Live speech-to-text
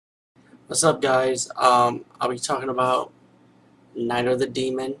What's up, guys? I'll be talking about Night of the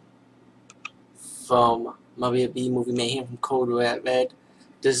Demon from Maria B. Movie Mayhem from Code Red.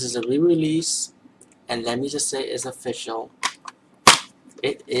 This is a re-release, and let me just say it's official.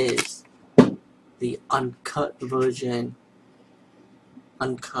 It is the uncut version,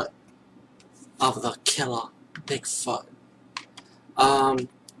 uncut of the killer Bigfoot.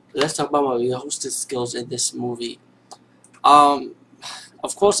 Let's talk about my realistic skills in this movie.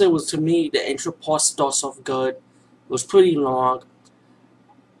 Of course, it was, to me, the intro part starts off good. It was pretty long.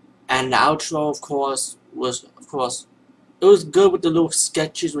 And the outro, of course, it was good with the little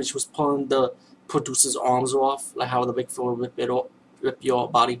sketches, which was pulling the producer's arms off, like how the Bigfoot would rip your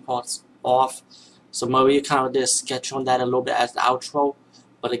body parts off. So Maria kind of did a sketch on that a little bit as the outro,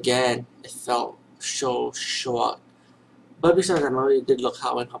 but again, it felt so short. But besides that, Maria did look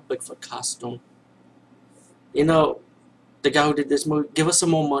hot in her Bigfoot costume. You know, the guy who did this movie, give us some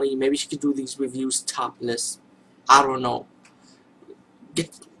more money. Maybe she could do these reviews topless. I don't know.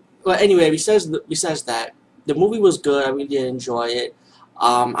 Well, anyway, besides that, the movie was good. I really did enjoy it.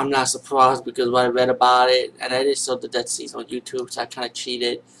 I'm not surprised because when I read about it, and I just saw the death scenes on YouTube, so I kind of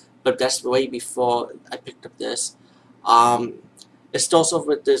cheated. But that's way before I picked up this. It starts off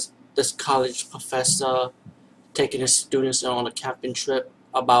with this college professor taking his students on a camping trip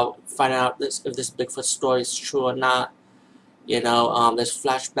about finding out if this Bigfoot story is true or not. You know, there's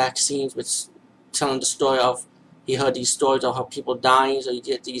flashback scenes which telling the story of he heard these stories of how people dying, so you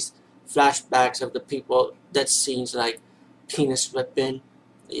get these flashbacks of the people, death scenes like penis ripping,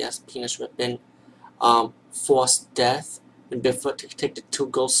 yes, penis ripping, forced death, and Bigfoot take the two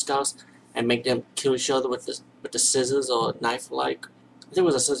Girl Scouts and make them kill each other with the scissors or knife, like I think it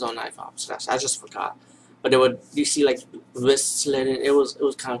was a scissor or knife. I just forgot, but you see like wrist slitting. It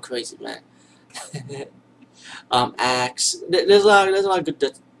was kind of crazy, man. Axe. There's a lot of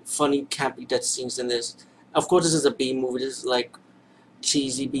good, funny, campy death scenes in this. Of course, this is a B movie. This is like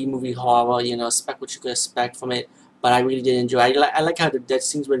cheesy B movie horror. You know, expect what you could expect from it. But I really did enjoy it. I like how the death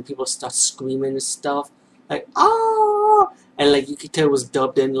scenes when people start screaming and stuff, like ah, and like you could tell it was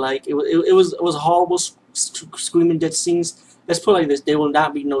dubbed in. Like it was horrible screaming death scenes. Let's put it like this: there will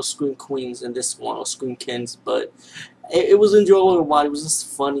not be no scream queens in this one or scream kings. But it was enjoyable to watch. It was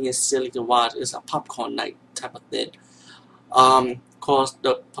just funny and silly to watch. It's a popcorn night type of thing. Of course,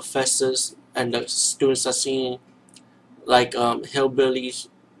 the professors and the students are seeing like hillbillies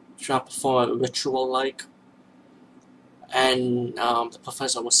trying to perform a ritual, like, and the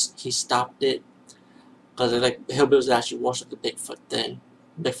professor he stopped it because like hillbillies actually worship the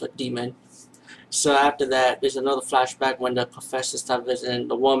Bigfoot demon. So after that, there's another flashback when the professor started visiting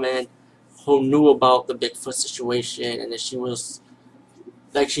the woman who knew about the Bigfoot situation, and that she was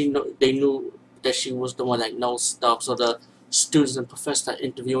like they knew that she was the one that knows stuff. So the students and professors started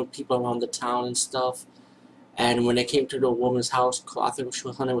interviewing people around the town and stuff. And when they came to the woman's house, I think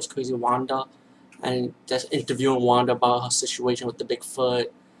her name was Crazy Wanda, and just interviewing Wanda about her situation with the Bigfoot.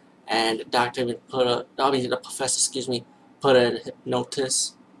 And the doctor even the professor, excuse me, put her in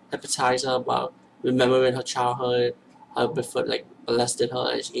hypnotize her about remembering her childhood, how Bigfoot like molested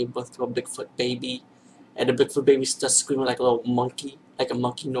her, and she gave birth to a Bigfoot baby. And the Bigfoot baby started screaming like a little monkey, like a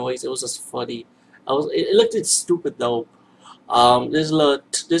monkey noise. It was just funny. It looked stupid though. There's a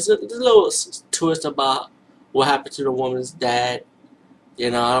little twist about what happened to the woman's dad.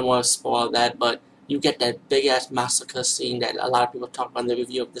 You know, I don't want to spoil that, but you get that big ass massacre scene that a lot of people talk about in the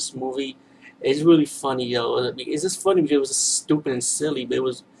review of this movie. It's really funny, yo. It's just funny because it was stupid and silly, but it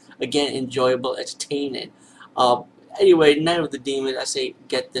was again enjoyable, entertaining. Anyway, Night of the Demon. I say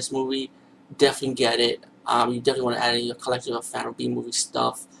get this movie. Definitely get it. You definitely want to add it in your collection of fan of B movie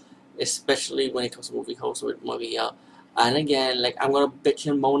stuff, especially when it comes to movie hosts with Maria. And again, like I'm gonna bitch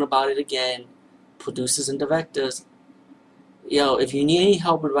and moan about it again. Producers and directors, yo, if you need any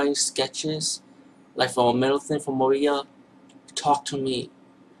help with writing sketches, like for a middle thing for Maria, talk to me.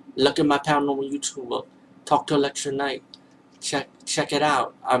 Look at my paranormal YouTuber. Talk to Lecture Night. Check it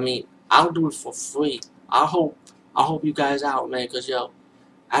out. I mean, I'll do it for free. I hope you guys out, man. Cause yo,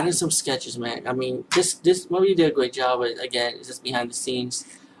 I need some sketches, man. I mean, this Maria did a great job. But again, it's just behind the scenes.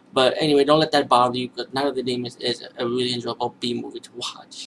 But anyway, don't let that bother you. Because Night of the Demons is a really enjoyable B movie to watch.